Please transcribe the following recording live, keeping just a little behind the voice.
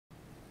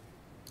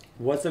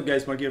What's up,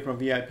 guys? Mark here from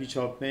VIP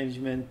Shop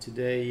Management.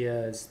 Today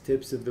is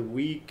tips of the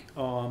week.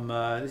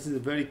 This is a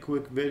very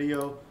quick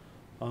video.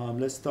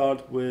 Let's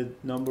start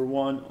with number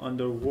one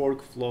under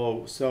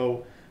workflow.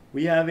 So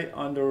we have it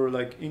under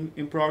like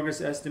in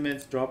progress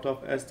estimates, dropped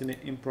off estimate,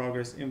 in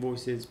progress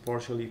invoices,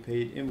 partially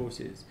paid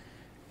invoices.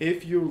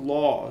 If you're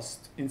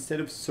lost, instead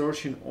of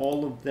searching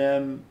all of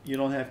them, you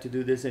don't have to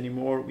do this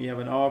anymore. We have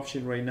an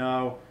option right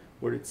now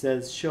where it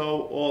says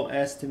show all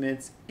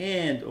estimates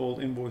and all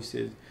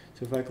invoices.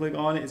 So if I click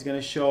on it, it's going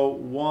to show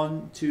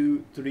 1,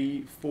 2,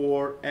 3,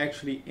 4,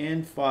 actually,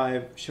 and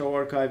 5 show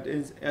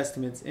archived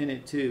estimates in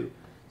it too.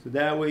 So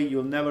that way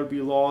you'll never be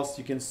lost.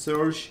 You can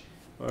search.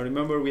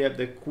 Remember, we have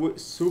the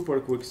super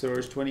quick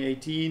search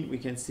 2018. We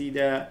can see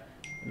that,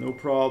 no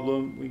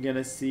problem. We're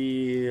gonna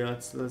see.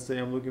 Let's say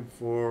I'm looking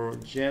for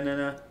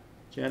Jenna.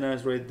 Jenna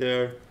is right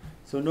there.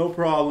 So no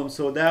problem.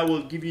 So that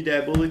will give you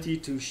the ability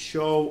to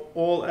show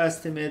all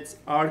estimates,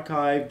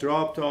 archived,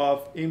 dropped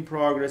off, in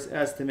progress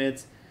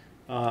estimates.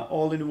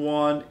 All in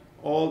one,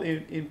 all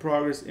in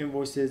progress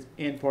invoices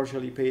and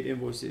partially paid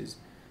invoices.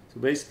 So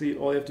basically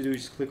all you have to do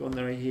is click on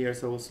right here,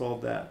 so we'll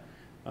solve that.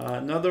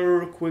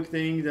 Another quick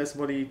thing, that's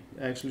what he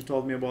actually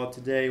told me about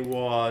today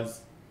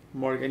was,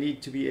 Mark, I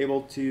need to be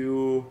able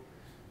to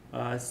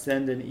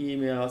send an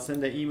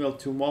email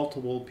to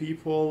multiple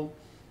people.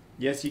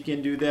 Yes, you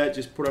can do that.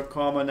 Just put a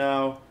comma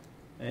now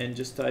and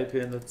just type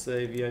in, let's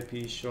say,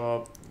 VIP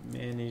Shop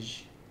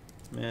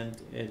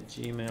Management at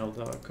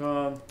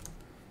gmail.com.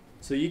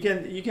 So you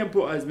can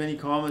put as many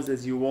commas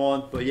as you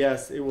want, but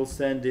yes, it will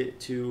send it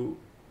to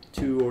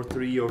 2 or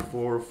 3 or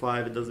 4 or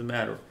 5. It doesn't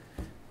matter.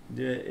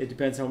 It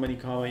depends how many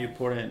commas you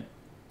put in.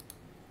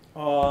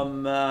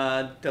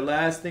 The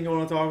last thing I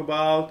want to talk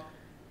about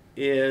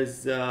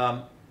is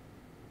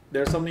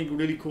there's something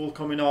really cool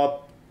coming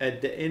up at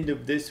the end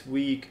of this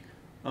week.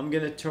 I'm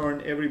gonna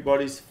turn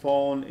everybody's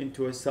phone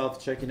into a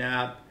self-checking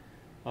app,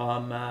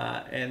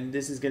 and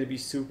this is gonna be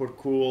super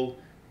cool.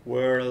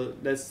 Where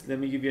let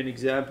me give you an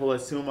example.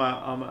 Assume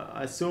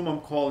I'm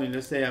calling.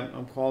 Let's say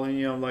I'm calling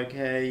you. I'm like,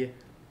 hey,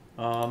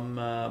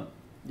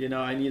 you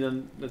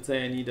know, let's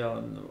say I need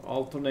an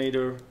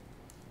alternator,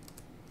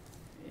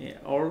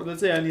 or let's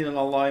say I need an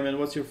alignment.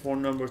 What's your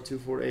phone number?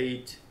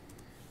 248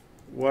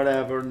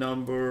 whatever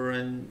number,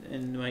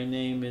 and my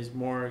name is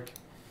Mark,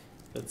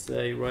 let's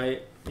say,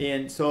 right?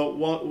 And so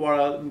what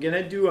I'm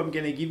gonna do, I'm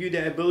gonna give you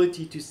the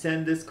ability to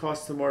send this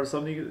customer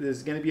something.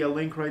 There's gonna be a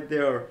link right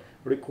there.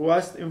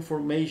 Request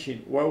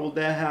information. Where will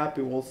that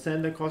happen? We'll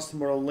send the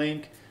customer a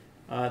link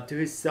to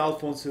his cell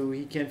phone so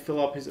he can fill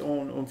up his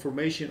own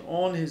information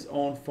on his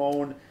own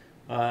phone,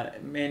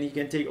 and he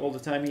can take all the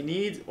time he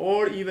needs.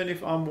 Or even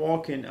if I'm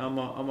walking, I'm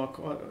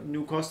a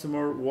new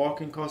customer,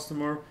 walking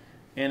customer,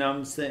 and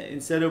I'm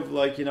instead of,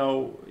 like, you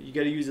know, you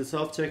got to use a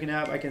self-checking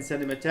app, I can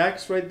send him a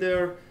text right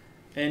there,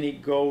 and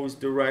it goes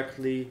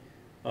directly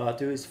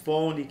to his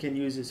phone. He can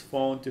use his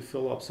phone to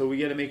fill up. So we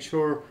got to make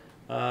sure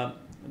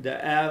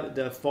the app,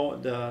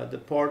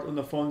 the part on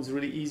the phone is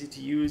really easy to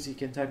use. He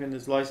can type in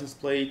his license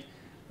plate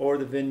or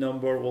the VIN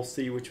number. We'll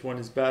see which one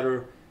is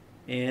better,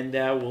 and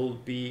that will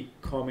be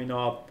coming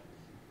up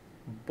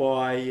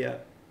by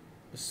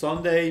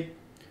Sunday.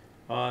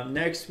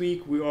 Next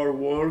week we are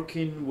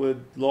working with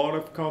a lot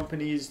of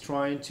companies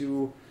trying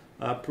to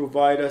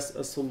provide us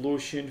a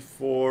solution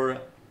for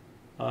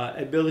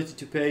ability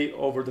to pay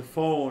over the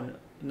phone.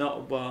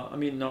 Not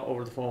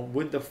over the phone,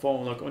 with the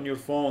phone, like on your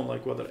phone,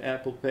 like whether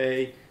Apple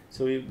Pay.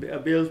 So the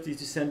ability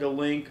to send a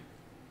link,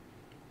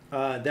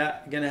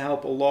 that gonna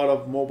help a lot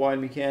of mobile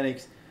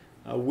mechanics.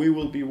 We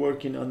will be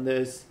working on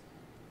this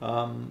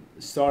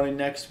starting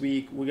next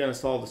week. We're gonna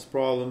solve this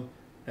problem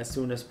as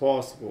soon as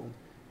possible.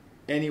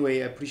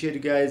 Anyway, I appreciate you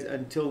guys.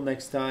 Until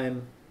next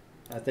time,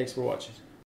 thanks for watching.